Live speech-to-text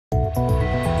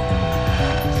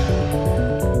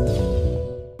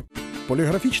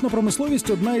Поліграфічна промисловість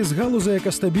 – одна із галузей,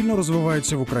 яка стабільно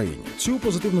розвивається в Україні. Цю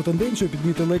позитивну тенденцію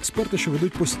підмітили експерти, що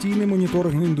ведуть постійний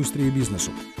моніторинг індустрії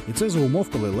бізнесу. І це за умов,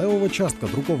 коли левова частка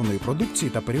друкованої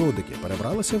продукції та періодики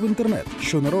перебралася в інтернет,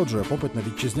 що народжує попит на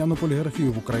вітчизняну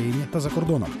поліграфію в Україні та за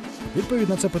кордоном. Відповідь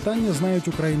на це питання знають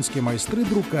українські майстри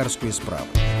друкарської справи.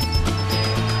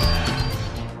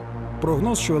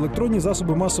 Прогноз, що електронні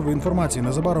засоби масової інформації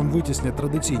незабаром витіснять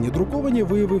традиційні друковані,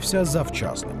 виявився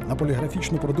завчасним. На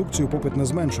поліграфічну продукцію попит не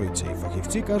зменшується, і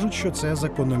фахівці кажуть, що це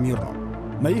закономірно.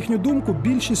 На їхню думку,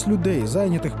 більшість людей,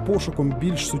 зайнятих пошуком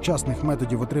більш сучасних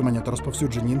методів отримання та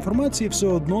розповсюдження інформації, все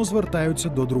одно звертаються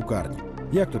до друкарні.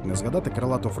 Як тут не згадати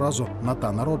крилату фразу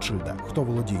Натана Ротшильда «Хто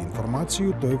володіє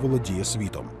інформацією, той володіє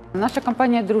світом». Наша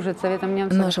компанія дружить з Советом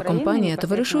німців. Наша компанія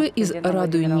товаришує із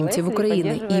Радою німців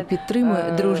України і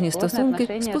підтримує дружні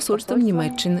стосунки з посольством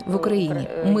Німеччини в Україні.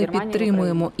 Ми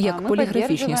підтримуємо як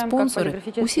поліграфічні спонсори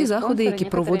усі заходи, які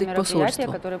проводить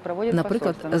посольство.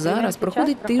 Наприклад, зараз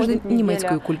проходить тиждень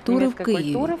німецької культури в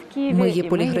Києві. Ми є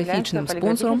поліграфічним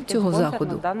спонсором цього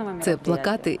заходу. Це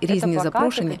плакати, різні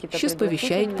запрошення, що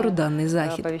сповіщають про даний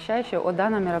захід.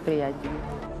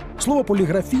 Слово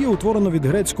 «поліграфія» утворено від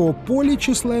грецького «полі» –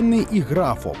 численний і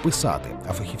 «графо» – писати.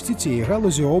 А фахівці цієї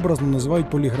галузі образно називають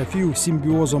поліграфію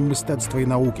симбіозом мистецтва і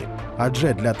науки.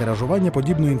 Адже для тиражування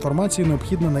подібної інформації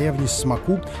необхідна наявність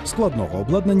смаку, складного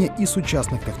обладнання і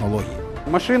сучасних технологій.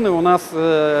 Машини у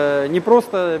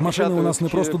нас не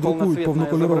просто друкують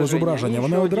повнокольорове зображення,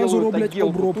 вони одразу роблять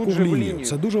обробку в лінію.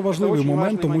 Це дуже важливий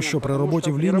момент, тому що при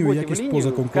роботі в лінію якість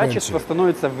поза конкуренцією.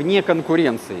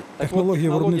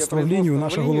 Технологія виробництва в лінію –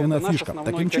 наша головна фішка.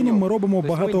 Таким чином ми робимо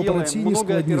багатоопераційні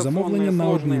складні замовлення на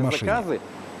одній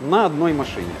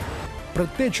машині.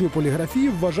 Предтечею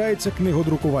поліграфії вважається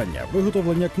книгодрукування.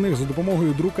 Виготовлення книг за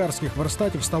допомогою друкарських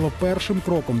верстатів стало першим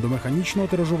кроком до механічного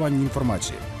тиражування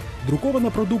інформації. Друкована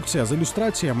продукція з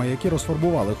ілюстраціями, які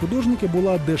розфарбували художники,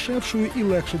 була дешевшою і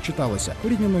легше читалася,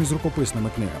 порівняно із рукописними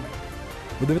книгами.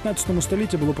 У 19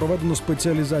 столітті було проведено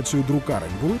спеціалізацію друкарень.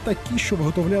 Були такі, що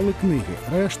виготовляли книги,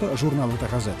 решта – журнали та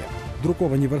газети.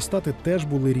 Друковані верстати теж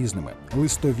були різними.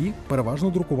 Листові переважно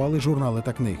друкували журнали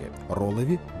та книги.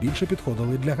 Ролеві більше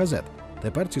підходили для газет.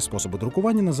 Тепер ці способи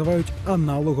друкування називають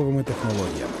аналоговими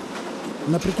технологіями.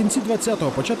 Наприкінці 20-го,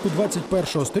 початку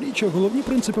 21-го сторіччя головні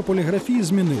принципи поліграфії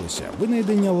змінилися.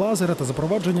 Винайдення лазера та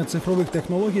запровадження цифрових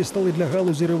технологій стали для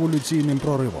галузі революційним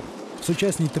проривом. В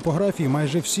сучасній типографії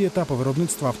майже всі етапи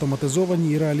виробництва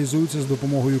автоматизовані і реалізуються з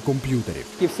допомогою комп'ютерів.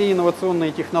 Усі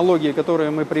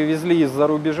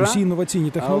інноваційні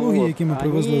технології, які ми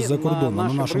привезли з-за кордону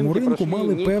на нашому ринку,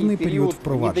 мали певний період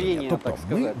впровадження. Тобто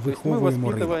ми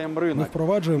виховуємо ринок. Ми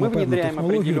впроваджуємо певну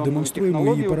технологію,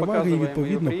 демонструємо її переваги і,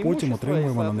 відповідно, потім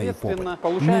отримуємо на неї попит.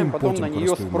 Ним потім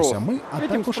користуємося ми, а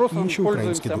також інші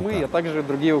українські друкарі.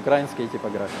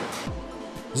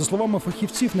 За словами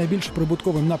фахівців, найбільш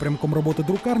прибутковим напрямком роботи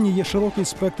друкарні є широкий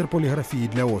спектр поліграфії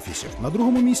для офісів. На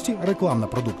другому місці – рекламна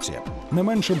продукція. Не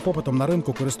меншим попитом на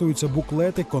ринку користуються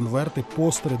буклети, конверти,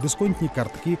 постери, дисконтні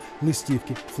картки,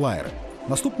 листівки, флаєри.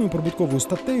 Наступною прибутковою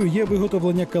статтею є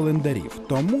виготовлення календарів.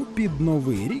 Тому під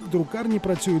Новий рік друкарні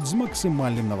працюють з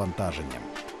максимальним навантаженням.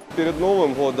 Перед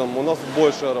Новим роком у нас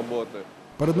більше роботи.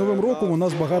 Перед Новим роком у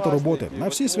нас багато роботи. На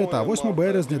всі свята, 8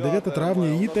 березня, 9 травня,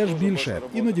 її теж більше.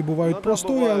 Іноді бувають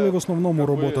простої, але в основному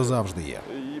робота завжди є.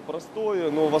 Простої,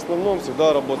 але в основному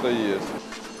завжди робота є.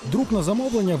 Друк на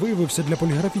замовлення виявився для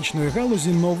поліграфічної галузі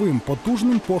новим,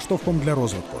 потужним поштовхом для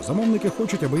розвитку. Замовники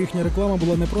хочуть, аби їхня реклама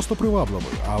була не просто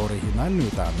привабливою, а оригінальною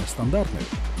та нестандартною.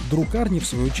 Друкарні, в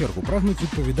свою чергу, прагнуть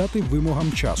відповідати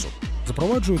вимогам часу.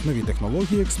 Запроваджують нові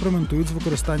технології, експериментують з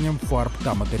використаннням фарб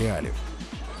та матеріалів.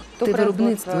 Те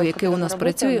виробництво, яке у нас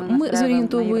працює, ми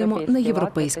зорієнтовуємо на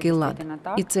європейський лад.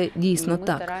 І це дійсно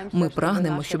так. Ми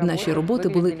прагнемо, щоб наші роботи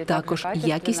були також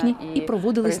якісні і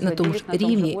проводились на тому ж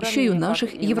рівні, що й у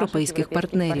наших європейських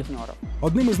партнерів.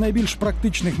 Одним із найбільш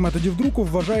практичних методів друку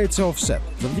вважається офсет.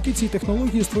 Завдяки цій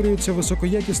технології створюється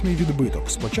високоякісний відбиток.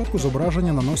 Спочатку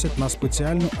зображення наносять на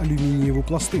спеціальну алюмінієву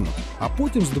пластину, а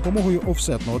потім з допомогою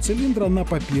офсетного циліндра на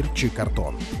папір чи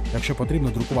картон. Якщо потрібно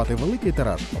друкувати великий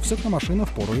тираж, офсетна машина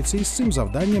впорається із цим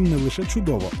завданням не лише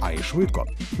чудово, а й швидко.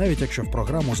 Навіть якщо в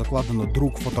програму закладено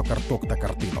друк фотокарток та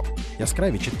картинок.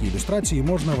 Яскраві чіткі ілюстрації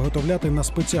можна виготовляти на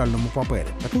спеціальному папері.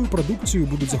 Такою продукцією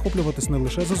будуть захоплюватись не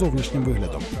лише за зовнішнім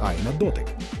виглядом, а й на дотик.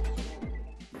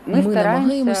 Ми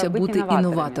намагаємося бути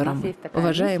інноваторами.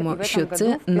 Вважаємо, що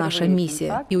це наша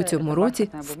місія. І у цьому році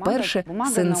вперше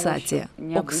сенсація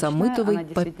 – оксамитовий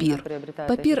папір.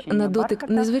 Папір на дотик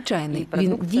незвичайний,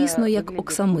 він дійсно як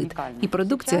оксамит. І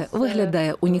продукція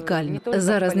виглядає унікально.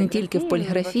 Зараз не тільки в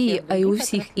поліграфії, а й у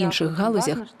всіх інших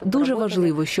галузях дуже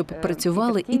важливо, щоб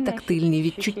працювали і тактильні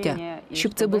відчуття,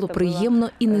 щоб це було приємно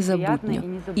і незабутньо.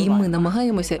 І ми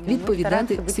намагаємося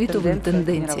відповідати світовим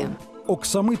тенденціям.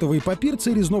 Оксамитовий папір –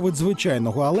 це різновид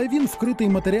звичайного, але він вкритий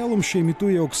матеріалом, що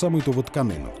імітує оксамитову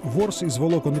тканину. Ворс із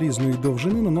волокон різної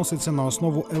довжини наноситься на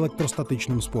основу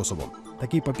електростатичним способом.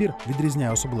 Такий папір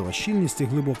відрізняє особлива щільність і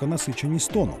глибока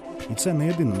насиченість тону. І це не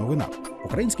єдина новина.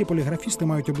 Українські поліграфісти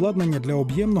мають обладнання для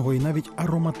об'ємного і навіть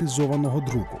ароматизованого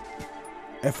друку.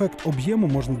 Ефект об'єму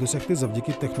можна досягти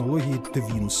завдяки технології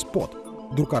Twin Spot.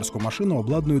 Друкарську машину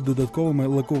обладнують додатковими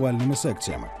лакувальними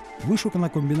секціями. Вишукана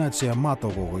комбінація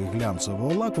матового і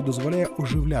глянцевого лаку дозволяє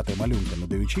оживляти малюнки,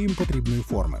 надаючи їм потрібної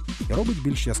форми, і робить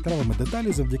більш яскравими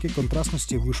деталі завдяки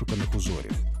контрастності вишуканих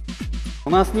узорів. У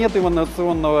нас нет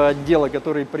інноваційного відділу,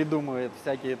 який придумує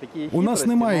всякі такі хитрості. У нас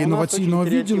немає інноваційного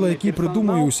відділу, який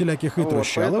придумує усілякі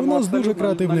хитрощі, але у нас дуже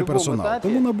креативний персонал.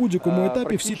 Тому на будь-якому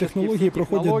етапі всі технології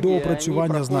проходять до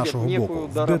опрацювання з нашого боку.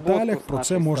 В деталях про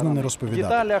це можна не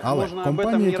розповідати. Але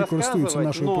компанії, які користуються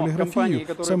нашою поліграфією,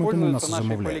 саме тому нас і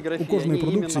замовляють. У кожної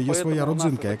продукції є своя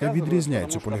родзинка, яка відрізняє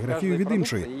цю поліграфію від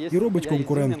іншої і робить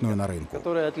конкурентною на ринку.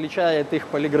 Яка відрізняє їх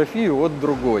поліграфію від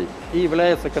іншої і є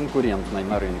конкурентною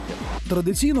на ринку.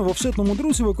 Традиційно в офсетному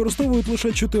друзі використовують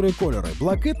лише 4 кольори –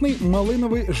 блакитний,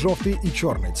 малиновий, жовтий і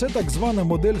чорний. Це так звана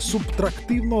модель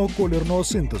субтрактивного кольорного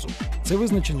синтезу. Це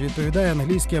визначення відповідає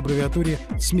англійській абревіатурі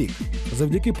SMIC.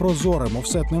 Завдяки прозорим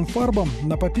офсетним фарбам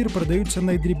на папір передаються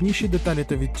найдрібніші деталі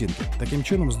та відтінки. Таким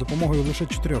чином, з допомогою лише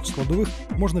 4 складових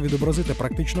можна відобразити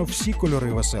практично всі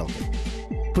кольори веселки.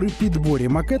 При підборі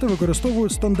макету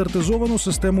використовують стандартизовану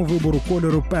систему вибору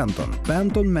кольору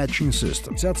Pantone Matching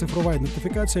System. Ця цифрова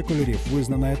ідентифікація кольорів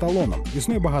визнана еталоном.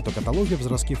 Існує багато каталогів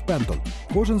зразків Pantone,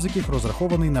 кожен з яких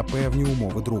розрахований на певні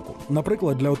умови друку.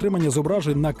 Наприклад, для отримання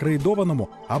зображень на крейдованому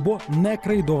або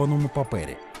некрейдованому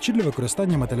папері, чи для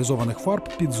використання металізованих фарб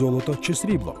під золото чи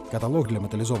срібло. Каталог для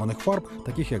металізованих фарб,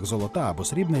 таких як золота або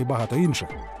срібна і багато інших.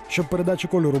 Щоб передача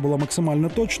кольору була максимально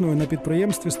точною, на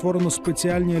підприємстві створено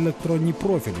спеціальні електронні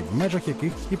профілі, в межах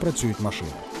яких і працюють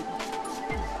машини.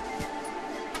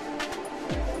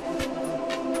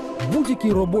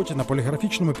 Будь-якій роботі на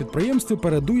поліграфічному підприємстві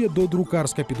передує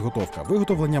додрукарська підготовка,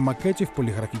 виготовлення макетів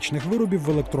поліграфічних виробів в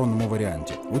електронному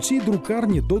варіанті. У цій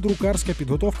друкарні додрукарська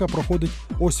підготовка проходить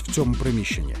ось в цьому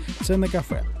приміщенні. Це не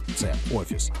кафе, це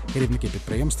офіс. Керівники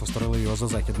підприємства створили його за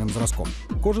західним зразком.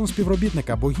 Кожен співробітник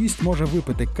або гість може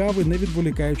випити кави, не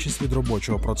відволікаючись від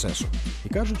робочого процесу. І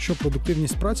кажуть, що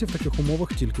продуктивність праці в таких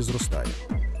умовах тільки зростає.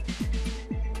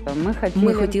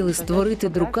 Ми хотіли створити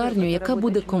друкарню, яка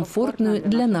буде комфортною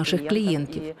для наших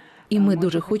клієнтів. І ми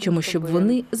дуже хочемо, щоб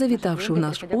вони, завітавши в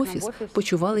наш офіс,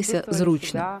 почувалися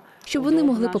зручно. Щоб вони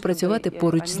могли попрацювати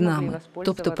поруч з нами.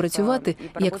 Тобто працювати,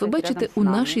 як ви бачите, у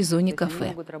нашій зоні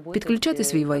кафе. Підключати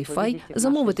свій Wi-Fi,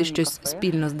 замовити щось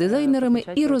спільно з дизайнерами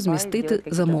і розмістити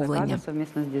замовлення.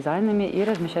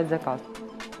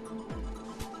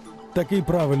 Такий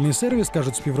правильний сервіс,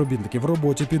 кажуть співробітники, в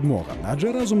роботі підмога.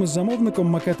 Адже разом із замовником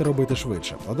макети робити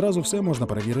швидше. Одразу все можна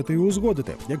перевірити і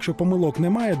узгодити. Якщо помилок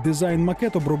немає, дизайн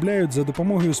макет обробляють за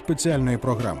допомогою спеціальної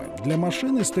програми. Для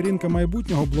машини сторінка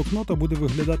майбутнього блокнота буде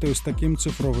виглядати ось таким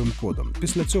цифровим кодом.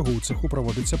 Після цього у цеху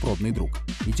проводиться пробний друк.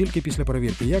 І тільки після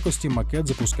перевірки якості макет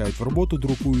запускають в роботу,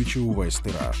 друкуючи увесь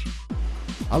тираж.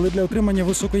 Але для отримання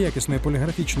високоякісної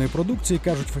поліграфічної продукції,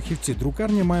 кажуть фахівці,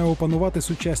 друкарня має опанувати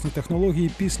сучасні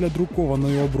технології після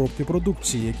друкованої обробки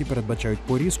продукції, які передбачають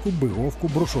порізку, биговку,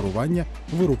 брошурування,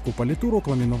 вирубку палітурок,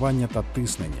 ламінування та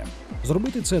тиснення.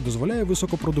 Зробити це дозволяє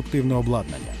високопродуктивне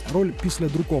обладнання. Роль після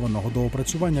друкованого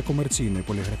доопрацювання комерційної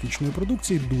поліграфічної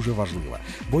продукції дуже важлива,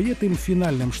 бо є тим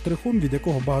фінальним штрихом, від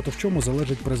якого багато в чому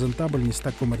залежить презентабельність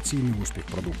та комерційний успіх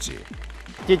продукції.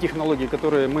 Ті технології, які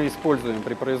ми використовуємо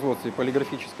при производстві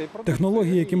поліграфічної продукції.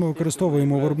 Технології, які ми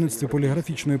використовуємо у виробництві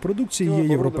поліграфічної продукції, є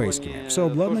європейськими. Все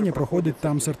обладнання проходить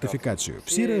там сертифікацію.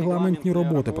 Всі регламентні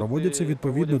роботи проводяться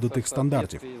відповідно до тих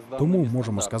стандартів. Тому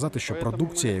можемо сказати, що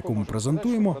продукція, яку ми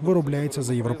презентуємо, виробляється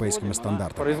за європейськими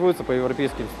стандартами. Производиться по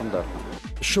європейським стандартам.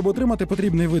 Щоб отримати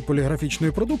потрібний вид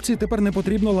поліграфічної продукції, тепер не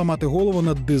потрібно ламати голову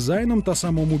над дизайном та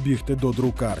самому бігти до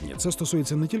друкарні. Це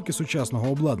стосується не тільки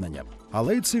сучасного обладнання,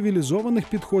 але й цивілізованих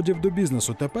підходів до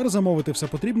бізнесу. Тепер замовити все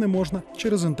потрібне можна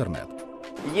через інтернет.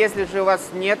 Якщо ж у вас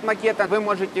немає макета, ви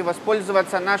можете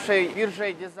використовуватися нашою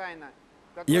біржею дизайну.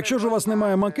 Якщо ж у вас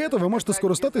немає макету, ви можете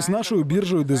скористатись нашою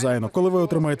біржею дизайну. Коли ви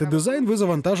отримаєте дизайн, ви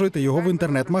завантажуєте його в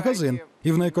інтернет-магазин.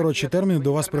 І в найкоротші терміни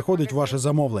до вас приходить ваше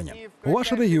замовлення. У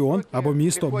ваш регіон або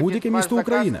місто, будь-яке місто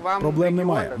України. Проблем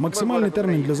немає. Максимальний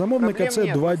термін для замовника –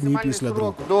 це 2 дні після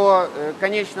друку. До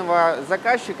кінцевого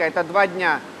заказчика – це 2 дні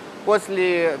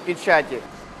після печаті.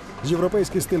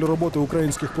 Європейський стиль роботи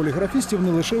українських поліграфістів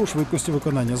не лише у швидкості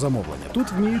виконання замовлення.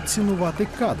 Тут вміють цінувати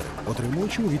кадри,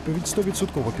 отримуючи у відповідь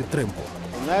 100% підтримку.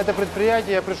 На це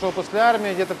підприємство я прийшов після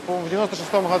армії, десь в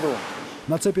 96-му році.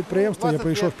 На це підприємство я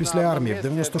прийшов після армії в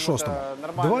 96-му.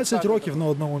 20 років на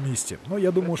одному місці. Ну,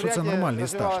 я думаю, що це нормальний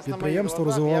стаж. Підприємство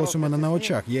розвивалося у мене на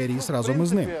очах, я ріс разом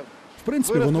із ним. В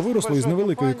принципі, воно виросло із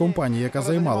невеликої компанії, яка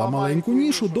займала маленьку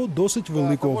нішу, до досить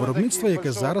великого виробництва,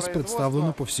 яке зараз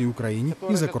представлено по всій Україні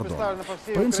і за кордоном.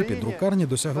 В принципі, друкарня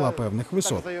досягла певних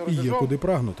висот і є куди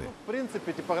прагнути. В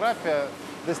принципі, типографія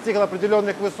досягла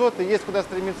певних висот і є куди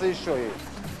стремитися ще.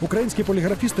 Українські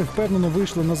поліграфісти впевнено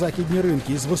вийшли на західні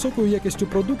ринки і з високою якістю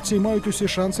продукції мають усі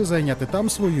шанси зайняти там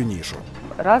свою нішу.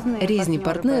 Різні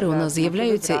партнери у нас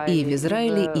з'являються і в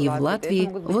Ізраїлі, і в Латвії.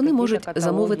 Вони можуть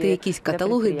замовити якісь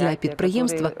каталоги для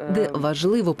підприємства, де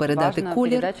важливо передати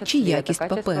колір чи якість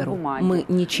паперу. Ми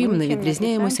нічим не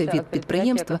відрізняємося від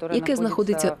підприємства, яке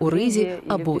знаходиться у Ризі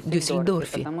або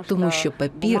Дюссельдорфі, тому що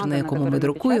папір, на якому ми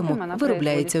друкуємо,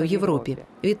 виробляється у Європі.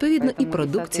 Відповідно, і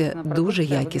продукція дуже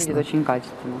якісна.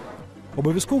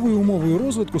 Обов'язковою умовою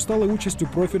розвитку стала участь у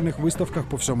профільних виставках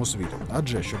по всьому світу.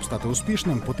 Адже, щоб стати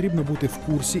успішним, потрібно бути в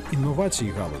курсі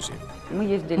інновацій галузі.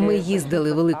 Ми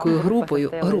їздили великою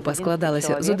групою. Група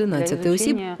складалася з 11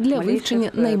 осіб для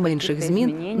вивчення найменших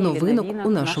змін, новинок у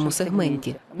нашому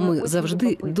сегменті. Ми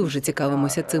завжди дуже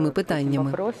цікавимося цими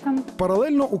питаннями.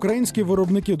 Паралельно українські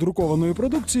виробники друкованої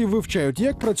продукції вивчають,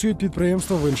 як працюють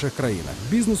підприємства в інших країнах.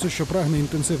 Бізнесу, що прагне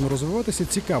інтенсивно розвиватися,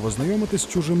 цікаво знайомитись з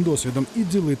чужим досвідом і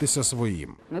ділитися своїм.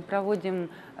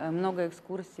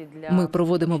 Ми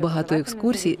проводимо багато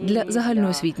екскурсій для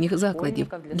загальноосвітніх закладів,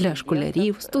 для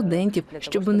школярів, студентів,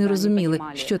 щоб вони розуміли,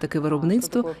 що таке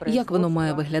виробництво, як воно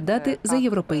має виглядати за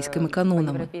європейськими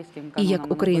канонами, і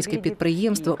як українське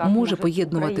підприємство може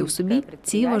поєднувати в собі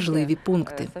ці важливі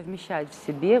пункти.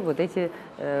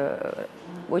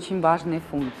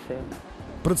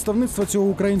 Представництво цього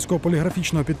українського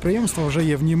поліграфічного підприємства вже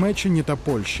є в Німеччині та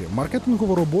Польщі.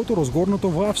 Маркетингову роботу розгорнуто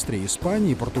в Австрії,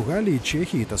 Іспанії, Португалії,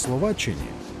 Чехії та Словаччині.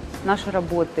 Наши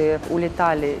работы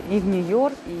улетали и в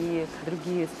Нью-Йорк, и в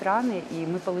другие страны, и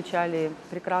мы получали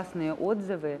прекрасные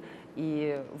отзывы.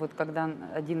 И вот когда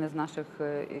один из наших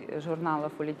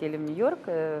журналов улетели в Нью-Йорк,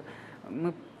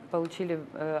 мы получили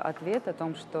ответ о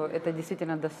том, что это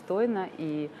действительно достойно,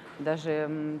 и даже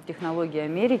технологии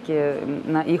Америки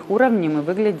на их уровне мы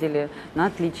выглядели на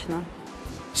отлично.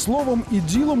 Словом і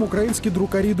ділом українські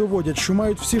друкарі доводять, що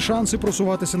мають всі шанси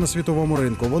просуватися на світовому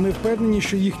ринку. Вони впевнені,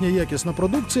 що їхня якісна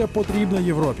продукція потрібна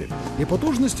Європі. І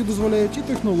потужності дозволяють, і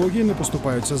технології не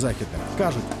поступаються західним.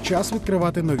 Кажуть, час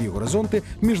відкривати нові горизонти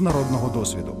міжнародного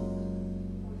досвіду.